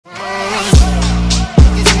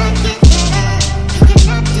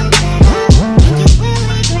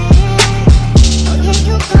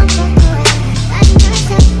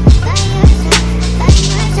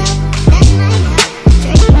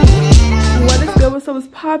what's up, what's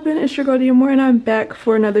poppin'? It's your girl Moore and I'm back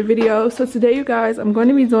for another video. So today, you guys, I'm going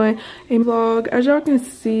to be doing a vlog. As y'all can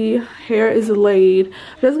see, hair is laid.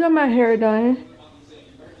 I just got my hair done.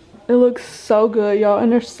 It looks so good, y'all,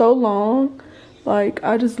 and they're so long. Like,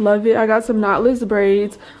 I just love it. I got some knotless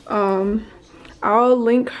braids. I'll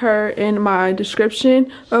link her in my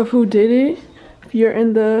description of who did it. If you're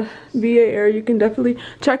in the VA area, you can definitely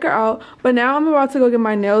check her out. But now I'm about to go get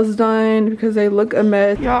my nails done because they look a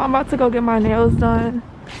mess. Y'all, I'm about to go get my nails done.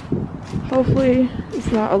 Hopefully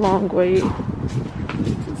it's not a long wait.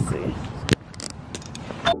 Let's see.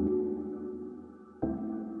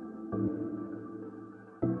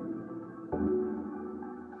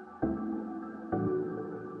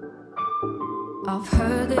 I've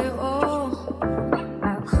heard it all.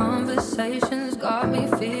 Our conversations got me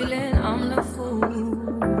feeling I'm the fool.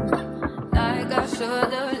 Like I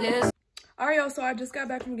should have listened. Alright, y'all, so I just got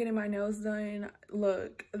back from getting my nails done.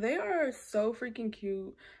 Look, they are so freaking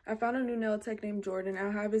cute. I found a new nail tech named Jordan.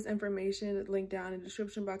 I'll have his information linked down in the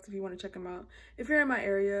description box if you want to check him out if you're in my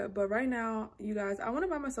area. But right now, you guys, I want to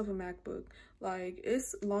buy myself a MacBook. Like,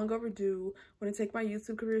 it's long overdue. I want to take my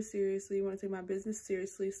YouTube career seriously. I want to take my business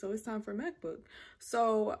seriously. So it's time for a MacBook.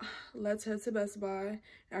 So let's head to Best Buy.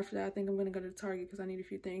 After that, I think I'm going to go to Target because I need a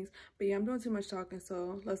few things. But yeah, I'm doing too much talking,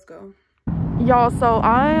 so let's go. Y'all, so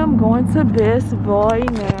I am going to Best Buy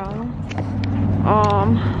now.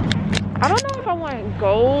 I don't know if I want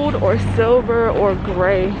gold or silver or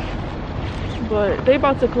gray, but they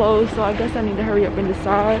about to close, so I guess I need to hurry up and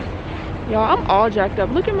decide. Y'all, I'm all jacked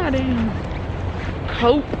up. Look at my damn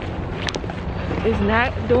coat. It's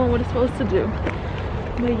not doing what it's supposed to do.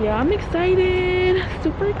 But yeah, I'm excited,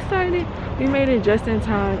 super excited. We made it just in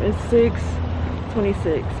time. It's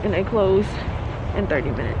 6:26 and they close in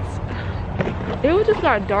 30 minutes. It just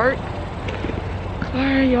got dark. All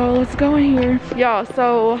right, y'all, let's go in here. Y'all,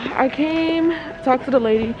 so I came, talked to the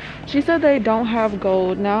lady. She said they don't have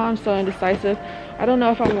gold. Now I'm so indecisive. I don't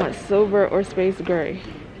know if I want silver or space gray.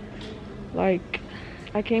 Like,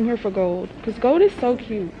 I came here for gold because gold is so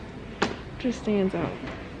cute. It just stands out.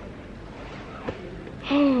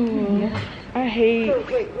 Oh, I hate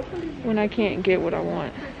when I can't get what I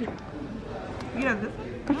want.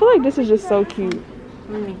 I feel like this is just so cute.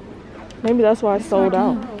 Maybe that's why I sold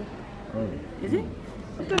out. Is it?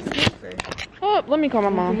 Oh, let me call my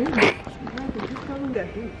mom. Yeah,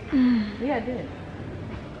 I did.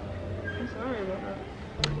 I'm sorry about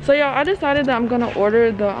that. So y'all, I decided that I'm gonna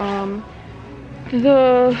order the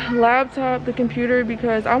laptop, the computer,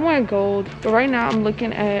 because I want gold. But right now I'm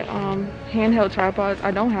looking at handheld tripods.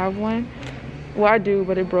 I don't have one. Well, I do,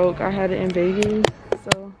 but it broke. I had it in Vegas,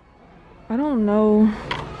 so I don't know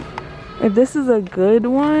if this is a good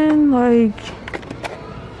one. Like,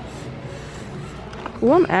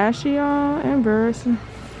 oh, I'm ashy, y'all. Embarrassing.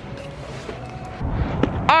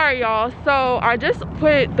 Alright, y'all, so I just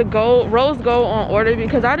put the rose gold on order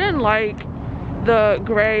because I didn't like the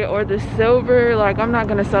gray or the silver. Like, I'm not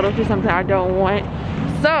gonna settle for something I don't want,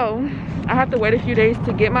 so I have to wait a few days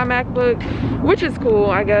to get my MacBook, which is cool,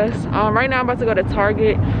 I guess. Right now I'm about to go to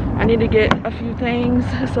Target. I need to get a few things,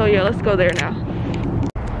 so yeah, let's go there now.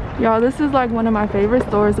 Y'all, this is like one of my favorite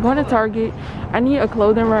stores. Going to Target. I need a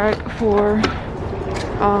clothing rack for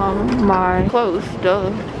my clothes,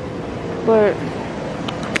 duh. But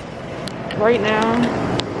right now,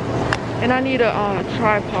 and I need a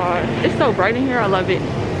tripod. It's so bright in here, I love it.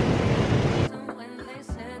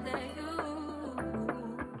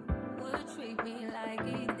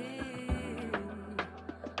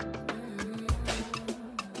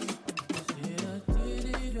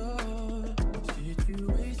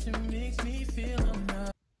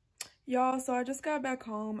 Y'all, so I just got back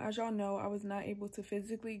home. As y'all know, I was not able to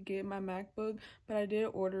physically get my MacBook, but I did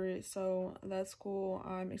order it, so that's cool.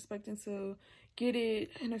 I'm expecting to get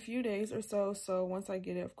it in a few days or so. So once I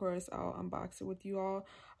get it, of course, I'll unbox it with you all.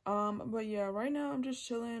 But yeah, right now I'm just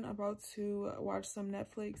chilling, about to watch some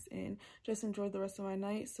Netflix and just enjoy the rest of my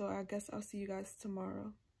night. So I guess I'll see you guys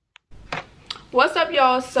tomorrow. What's up,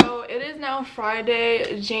 y'all? So it is now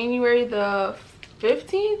Friday, January the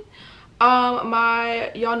 15th.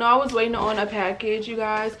 Y'all know I was waiting on a package, you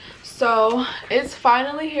guys. So it's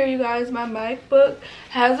finally here, you guys. My MacBook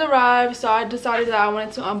has arrived, so I decided that I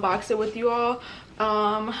wanted to unbox it with you all.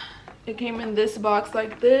 It came in this box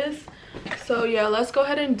like this. So yeah, let's go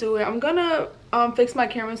ahead and do it. I'm gonna fix my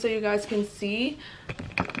camera so you guys can see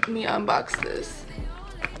me unbox this.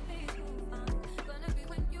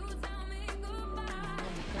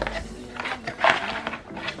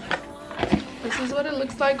 This is what it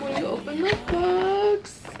looks like when you open the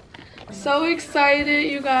box. So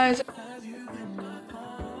excited, you guys.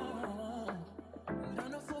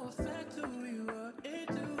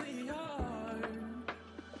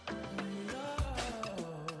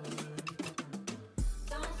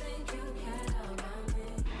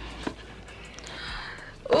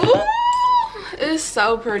 is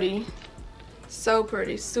so pretty. So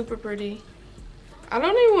pretty, super pretty. I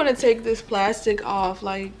don't even want to take this plastic off,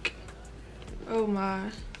 like, oh my.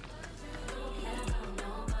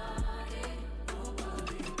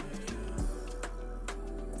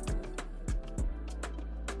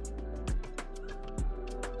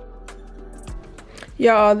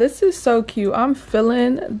 Y'all, this is so cute. I'm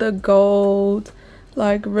feeling the gold,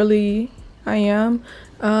 like, really, I am.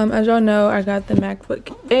 As y'all know, I got the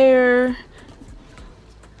MacBook Air.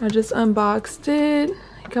 I just unboxed it.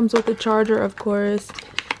 It comes with a charger, of course.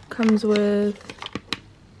 Comes with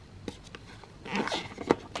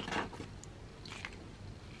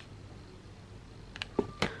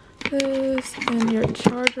this and your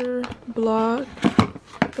charger block.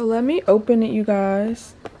 So let me open it, you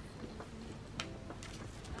guys.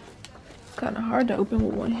 It's kind of hard to open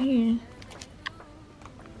with one hand.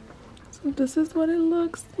 So this is what it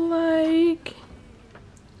looks like.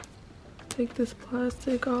 Take this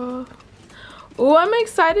plastic off. Oh, I'm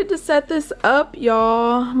excited to set this up,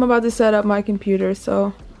 y'all. I'm about to set up my computer,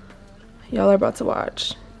 so y'all are about to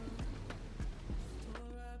watch.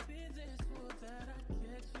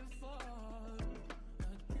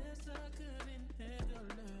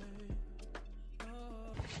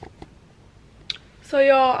 So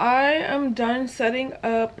y'all, I am done setting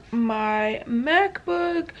up my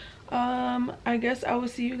MacBook. I guess I will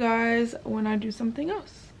see you guys when I do something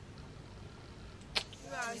else. You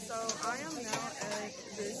guys, so I am now at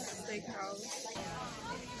this steakhouse.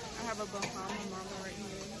 I have a Bahama Mama right here.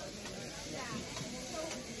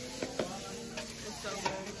 It's so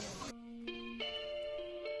good.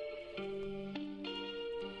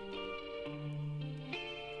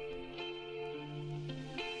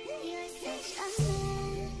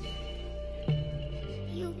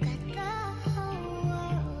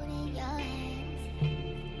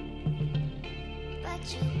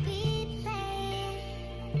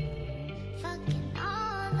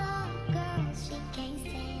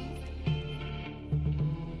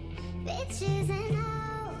 Bitches and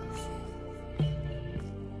hoes,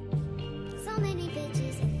 so many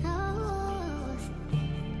bitches and hoes,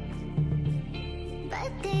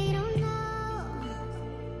 but they don't know.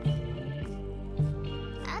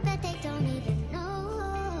 I bet they don't even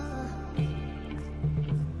know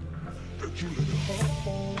that you let it hop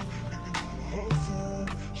on, her phone.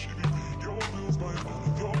 She be paying your bills by all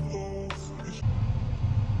of your clothes.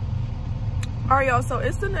 Alright, y'all, so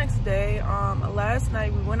it's the next day. Last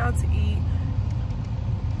night we went out to eat.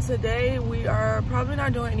 Today we are probably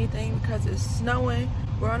not doing anything because it's snowing.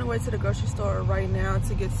 We're on the way to the grocery store right now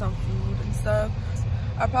to get some food and stuff.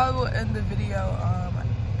 I probably will end the video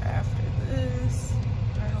after this.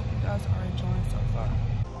 I hope you guys are enjoying so far.